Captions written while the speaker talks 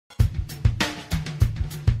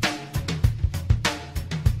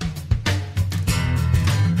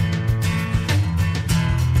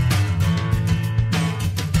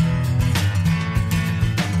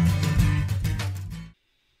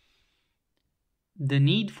The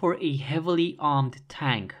need for a heavily armed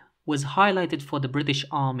tank was highlighted for the British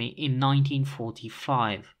Army in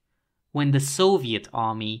 1945, when the Soviet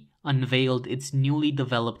Army unveiled its newly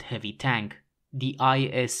developed heavy tank, the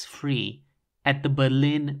IS-3, at the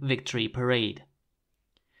Berlin Victory Parade.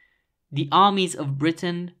 The armies of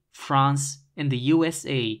Britain, France, and the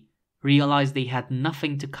USA realized they had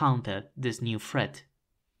nothing to counter this new threat.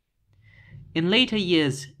 In later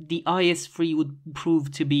years, the IS-3 would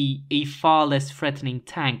prove to be a far less threatening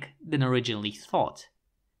tank than originally thought.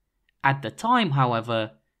 At the time,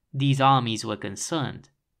 however, these armies were concerned.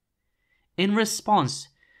 In response,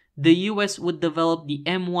 the US would develop the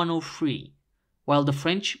M103, while the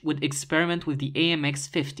French would experiment with the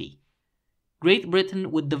AMX-50. Great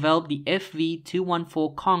Britain would develop the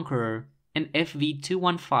FV214 Conqueror and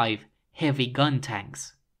FV215 Heavy Gun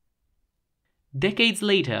Tanks. Decades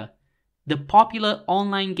later, the popular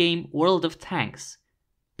online game World of Tanks,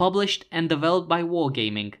 published and developed by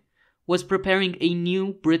Wargaming, was preparing a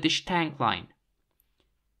new British tank line.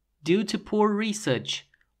 Due to poor research,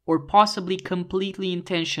 or possibly completely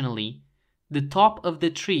intentionally, the top of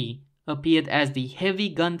the tree appeared as the Heavy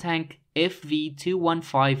Gun Tank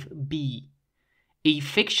FV215b, a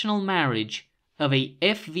fictional marriage of a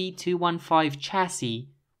FV215 chassis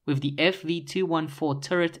with the FV214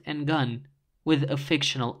 turret and gun with a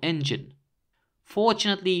fictional engine.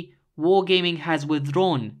 Fortunately, Wargaming has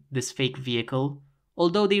withdrawn this fake vehicle,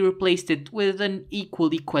 although they replaced it with an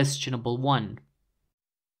equally questionable one.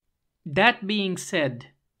 That being said,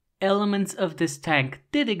 elements of this tank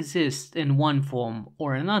did exist in one form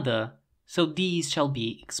or another, so these shall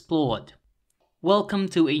be explored. Welcome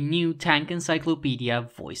to a new Tank Encyclopedia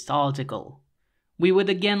voiced article. We would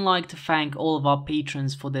again like to thank all of our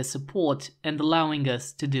patrons for their support and allowing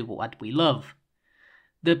us to do what we love.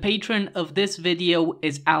 The patron of this video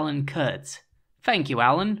is Alan Kurtz. Thank you,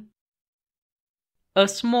 Alan. A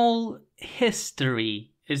small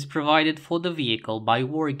history is provided for the vehicle by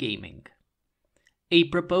Wargaming. A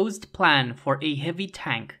proposed plan for a heavy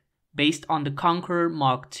tank based on the Conqueror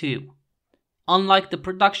Mark II. Unlike the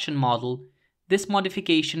production model, this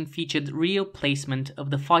modification featured real placement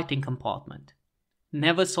of the fighting compartment.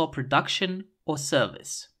 Never saw production or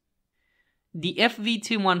service. The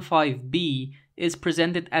FV215b is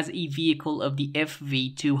presented as a vehicle of the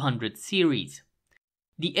FV200 series.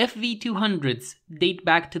 The FV200s date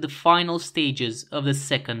back to the final stages of the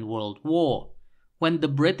Second World War, when the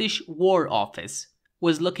British War Office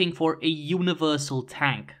was looking for a universal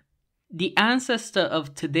tank. The ancestor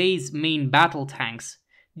of today's main battle tanks,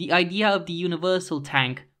 the idea of the universal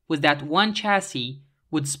tank was that one chassis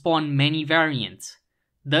would spawn many variants,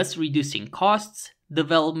 thus reducing costs,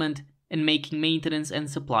 development, and making maintenance and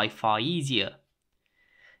supply far easier.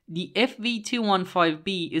 The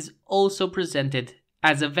FV215b is also presented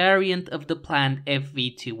as a variant of the planned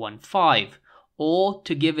FV215, or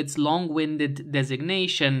to give its long-winded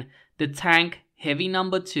designation, the Tank Heavy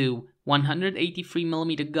No. 2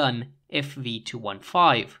 183mm gun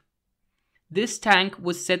FV215. This tank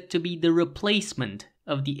was said to be the replacement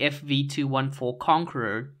of the FV214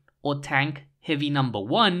 Conqueror, or Tank Heavy No.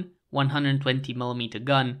 1 120mm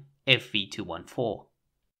gun FV214.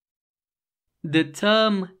 The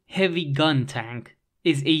term heavy gun tank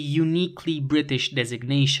is a uniquely British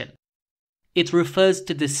designation. It refers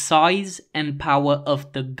to the size and power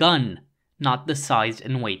of the gun, not the size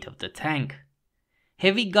and weight of the tank.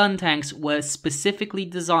 Heavy gun tanks were specifically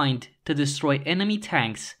designed to destroy enemy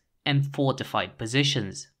tanks and fortified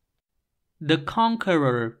positions. The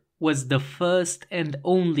Conqueror was the first and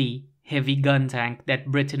only heavy gun tank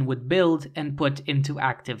that Britain would build and put into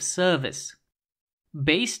active service.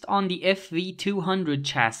 Based on the FV200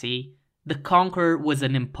 chassis, the Conqueror was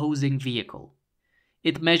an imposing vehicle.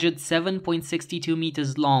 It measured 7.62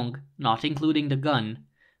 meters long, not including the gun,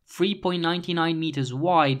 3.99 meters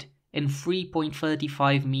wide, and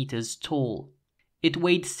 3.35 meters tall. It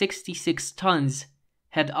weighed 66 tons,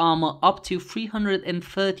 had armor up to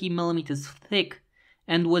 330 millimeters thick,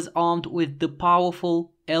 and was armed with the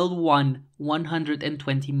powerful L1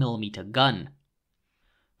 120mm gun.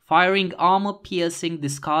 Firing armor-piercing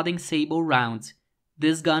discarding saber rounds,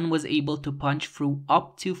 this gun was able to punch through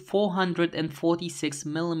up to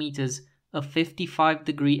 446mm of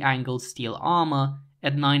 55-degree angle steel armor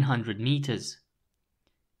at 900 meters.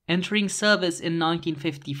 Entering service in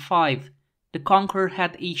 1955, the Conqueror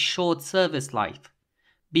had a short service life,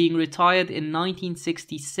 being retired in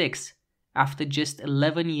 1966 after just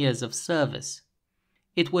 11 years of service.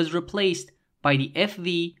 It was replaced by the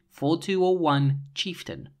FV4201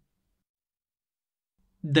 Chieftain.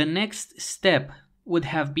 The next step would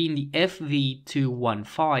have been the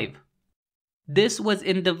FV215. This was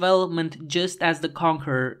in development just as the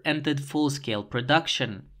Conqueror entered full-scale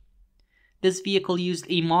production. This vehicle used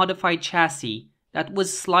a modified chassis that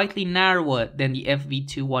was slightly narrower than the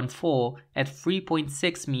FV214 at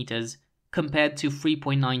 3.6 meters compared to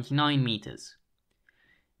 3.99 meters.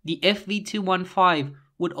 The FV215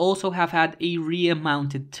 would also have had a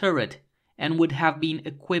rear-mounted turret and would have been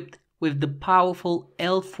equipped with the powerful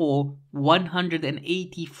L4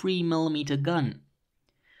 183mm gun.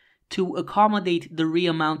 To accommodate the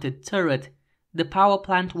rear-mounted turret, the power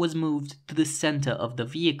plant was moved to the center of the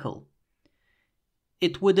vehicle.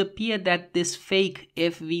 It would appear that this fake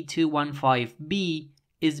FV215b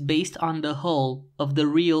is based on the hull of the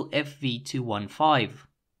real FV215.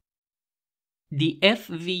 The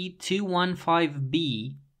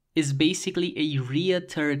FV215b is basically a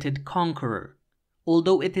rear-turreted Conqueror,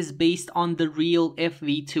 although it is based on the real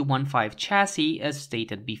FV215 chassis as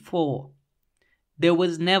stated before. There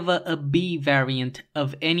was never a B variant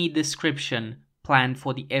of any description planned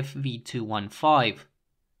for the FV215.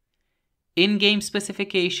 In-game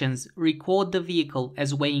specifications record the vehicle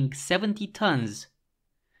as weighing 70 tons.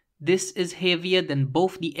 This is heavier than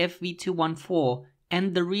both the FV214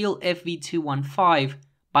 and the real FV215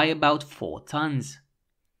 by about 4 tons.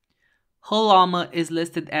 Hull armor is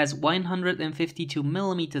listed as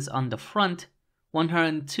 152mm on the front,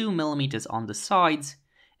 102mm on the sides,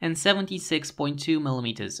 and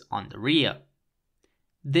 76.2mm on the rear.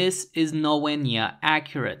 This is nowhere near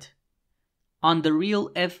accurate. On the real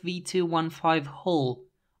FV215 hull,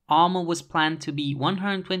 armor was planned to be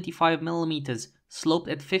 125mm sloped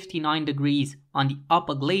at 59 degrees on the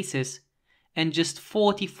upper glacis and just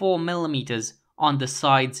 44mm on the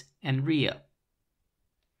sides and rear.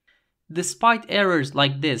 Despite errors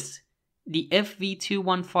like this, the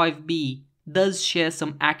FV215b does share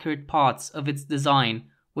some accurate parts of its design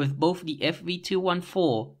with both the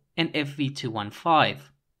FV214 and FV215.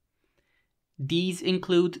 These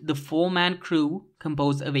include the 4-man crew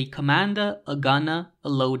composed of a commander, a gunner, a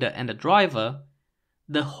loader, and a driver,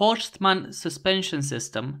 the Horstmann suspension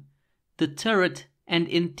system, the turret and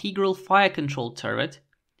integral fire control turret,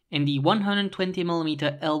 and the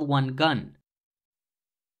 120mm L1 gun.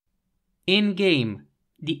 In-game,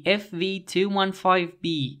 the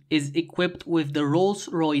FV215b is equipped with the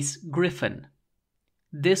Rolls-Royce Griffon.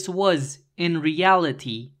 This was, in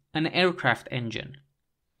reality, an aircraft engine.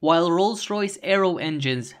 While Rolls-Royce aero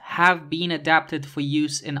engines have been adapted for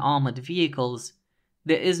use in armored vehicles,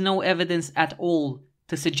 there is no evidence at all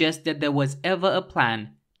to suggest that there was ever a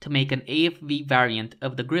plan to make an AFV variant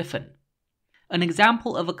of the Griffon. An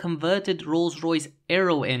example of a converted Rolls-Royce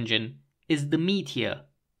aero engine is the Meteor,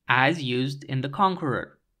 as used in the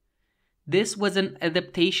Conqueror. This was an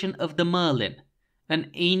adaptation of the Merlin, an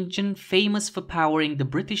engine famous for powering the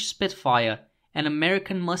British Spitfire and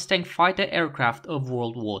American Mustang fighter aircraft of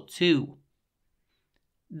World War II.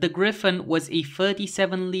 The Griffon was a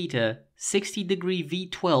 37-liter, 60-degree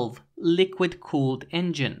V12 liquid-cooled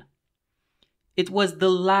engine. It was the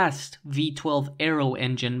last V12 aero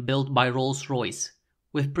engine built by Rolls-Royce,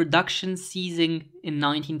 with production ceasing in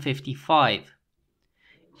 1955.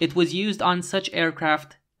 It was used on such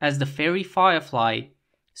aircraft as the Fairey Firefly,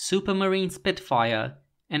 Supermarine Spitfire,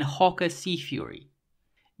 and Hawker Sea Fury.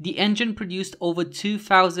 The engine produced over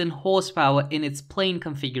 2,000 horsepower in its plain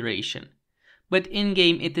configuration, but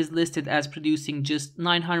in-game it is listed as producing just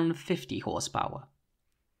 950 horsepower.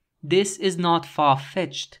 This is not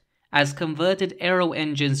far-fetched, as converted aero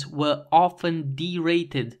engines were often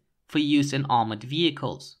derated for use in armored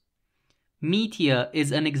vehicles. Meteor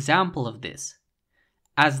is an example of this.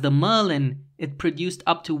 As the Merlin, it produced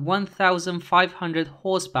up to 1,500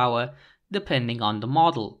 horsepower depending on the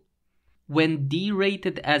model. When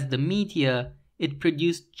derated as the Meteor, it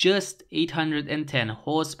produced just 810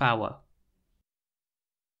 horsepower.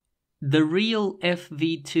 The real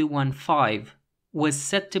FV215 was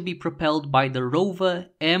set to be propelled by the Rover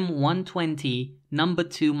M120 No.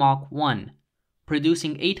 2 Mark I,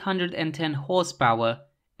 producing 810 horsepower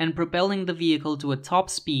and propelling the vehicle to a top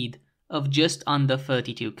speed of just under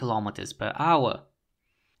 32 km per hour.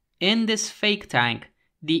 In this fake tank,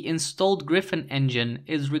 the installed Griffon engine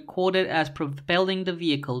is recorded as propelling the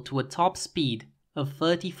vehicle to a top speed of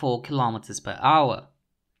 34 km per hour.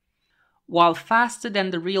 While faster than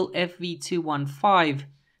the real FV215,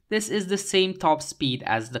 this is the same top speed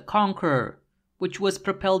as the Conqueror, which was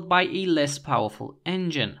propelled by a less powerful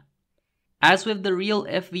engine. As with the real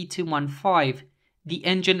FV215, the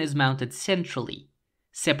engine is mounted centrally,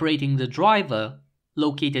 separating the driver,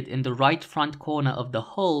 located in the right front corner of the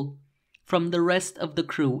hull, from the rest of the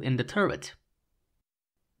crew in the turret.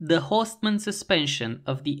 The Horstmann suspension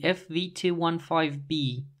of the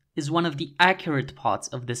FV215b is one of the accurate parts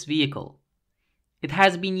of this vehicle. It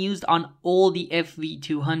has been used on all the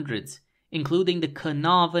FV200s, including the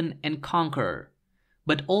Carnarvon and Conqueror,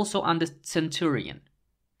 but also on the Centurion.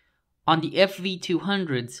 On the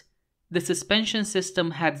FV200s, the suspension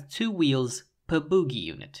system had 2 wheels per bogie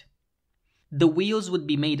unit. The wheels would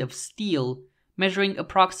be made of steel, measuring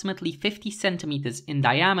approximately 50 centimeters in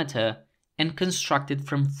diameter and constructed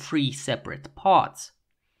from 3 separate parts.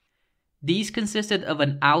 These consisted of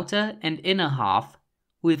an outer and inner half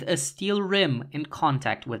with a steel rim in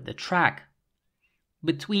contact with the track.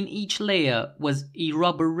 Between each layer was a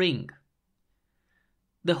rubber ring.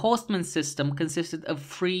 The horseman system consisted of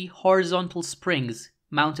 3 horizontal springs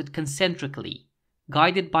mounted concentrically,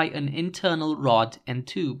 guided by an internal rod and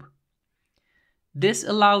tube. This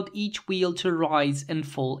allowed each wheel to rise and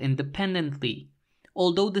fall independently,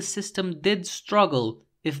 although the system did struggle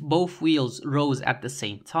if both wheels rose at the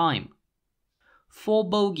same time. 4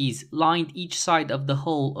 bogies lined each side of the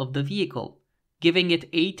hull of the vehicle, giving it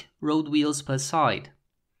 8 road wheels per side.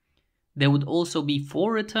 There would also be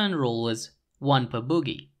 4 return rollers, 1 per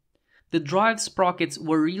bogie. The drive sprockets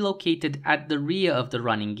were relocated at the rear of the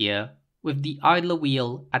running gear, with the idler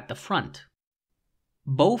wheel at the front.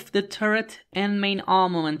 Both the turret and main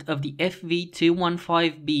armament of the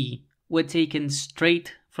FV215b were taken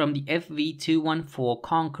straight from the FV214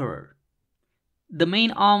 Conqueror. The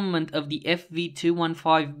main armament of the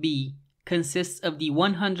FV215b consists of the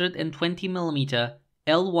 120mm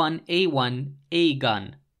L1A1A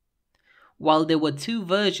gun. While there were 2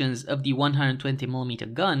 versions of the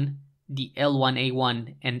 120mm gun, the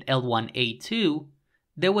L1A1 and L1A2,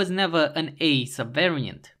 there was never an A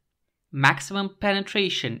subvariant. Maximum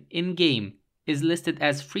penetration in-game is listed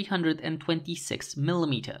as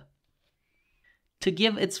 326mm. To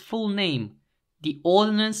give its full name, the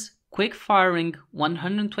Ordnance Quick-Firing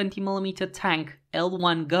 120mm Tank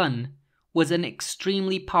L1 gun was an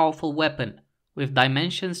extremely powerful weapon with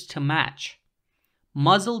dimensions to match.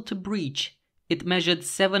 Muzzle to breech, it measured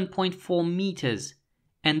 7.4 meters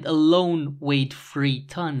and alone weighed 3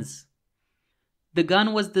 tons. The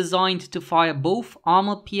gun was designed to fire both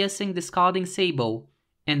armor-piercing discarding sabot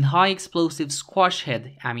and high-explosive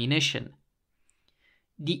squash-head ammunition.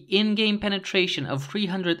 The in-game penetration of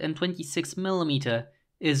 326mm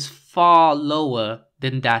is far lower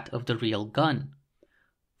than that of the real gun.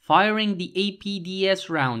 Firing the APDS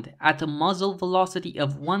round at a muzzle velocity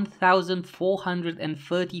of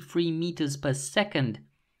 1,433 meters per second,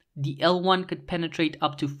 the L1 could penetrate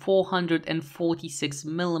up to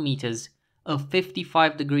 446mm of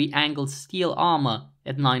 55-degree angled steel armor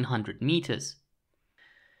at 900 meters.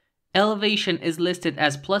 Elevation is listed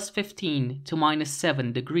as plus 15 to minus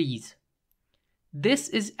 7 degrees. This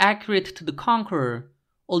is accurate to the Conqueror,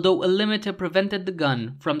 although a limiter prevented the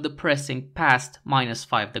gun from depressing past minus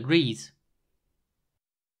 5 degrees.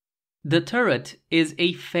 The turret is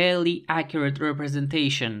a fairly accurate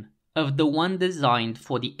representation of the one designed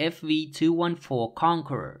for the FV214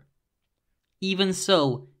 Conqueror. Even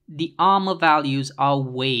so, the armor values are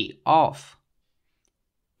way off.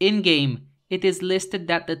 In-game, it is listed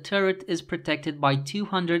that the turret is protected by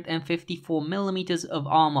 254mm of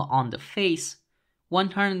armor on the face,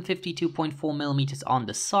 152.4mm on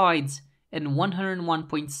the sides, and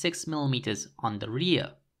 101.6mm on the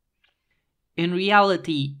rear. In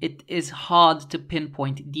reality, it is hard to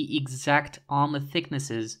pinpoint the exact armor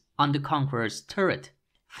thicknesses on the Conqueror's turret,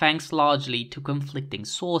 thanks largely to conflicting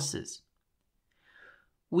sources.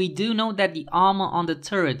 We do know that the armor on the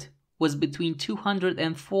turret was between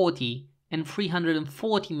 240 and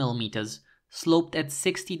 340mm, sloped at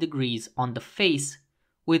 60 degrees on the face,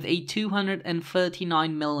 with a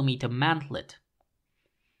 239mm mantlet.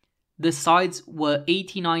 The sides were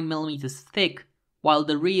 89mm thick, while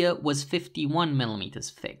the rear was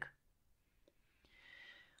 51mm thick.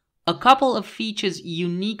 A couple of features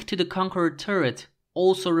unique to the Conqueror turret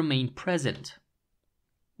also remain present.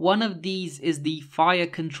 One of these is the fire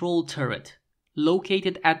control turret,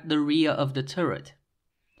 located at the rear of the turret.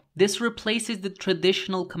 This replaces the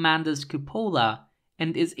traditional commander's cupola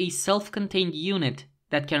and is a self-contained unit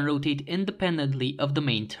that can rotate independently of the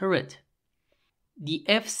main turret. The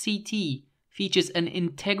FCT features an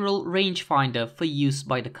integral rangefinder for use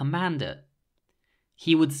by the commander.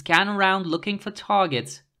 He would scan around looking for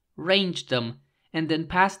targets, range them, and then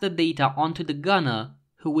pass the data onto the gunner,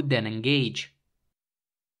 who would then engage.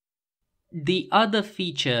 The other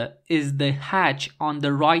feature is the hatch on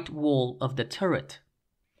the right wall of the turret.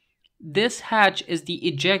 This hatch is the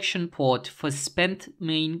ejection port for spent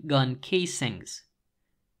main gun casings.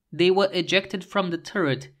 They were ejected from the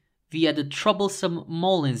turret via the troublesome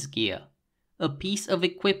Mollins gear, a piece of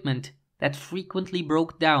equipment that frequently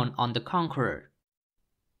broke down on the Conqueror.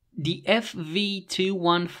 The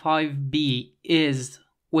FV215b is,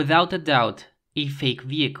 without a doubt, a fake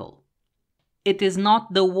vehicle. It is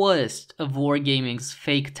not the worst of Wargaming's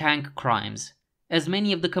fake tank crimes, as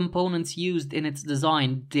many of the components used in its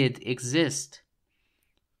design did exist.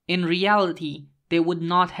 In reality, there would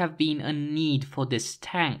not have been a need for this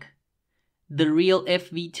tank. The real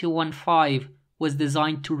FV215 was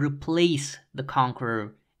designed to replace the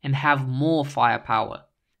Conqueror and have more firepower,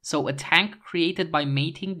 so a tank created by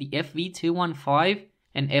mating the FV215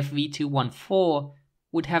 and FV214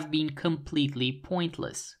 would have been completely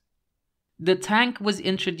pointless. The tank was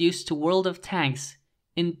introduced to World of Tanks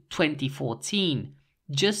in 2014,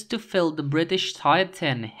 just to fill the British Tier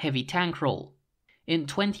 10 heavy tank role. In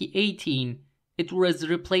 2018, it was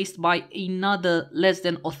replaced by another less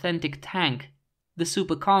than authentic tank, the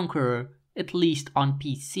Super Conqueror, at least on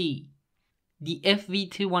PC. The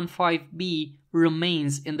FV215b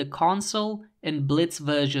remains in the console and Blitz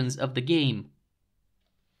versions of the game.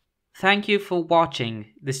 Thank you for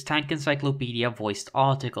watching this Tank Encyclopedia voiced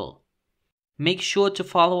article. Make sure to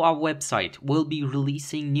follow our website, we'll be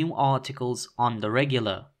releasing new articles on the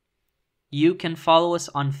regular. You can follow us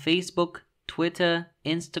on Facebook, Twitter,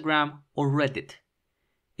 Instagram, or Reddit.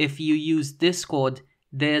 If you use Discord,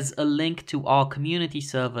 there's a link to our community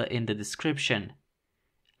server in the description.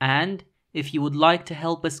 And if you would like to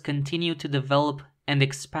help us continue to develop and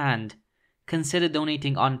expand, consider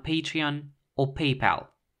donating on Patreon or PayPal.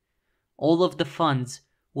 All of the funds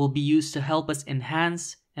will be used to help us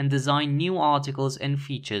enhance and design new articles and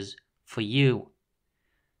features for you.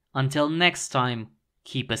 Until next time,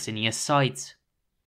 keep us in your sights.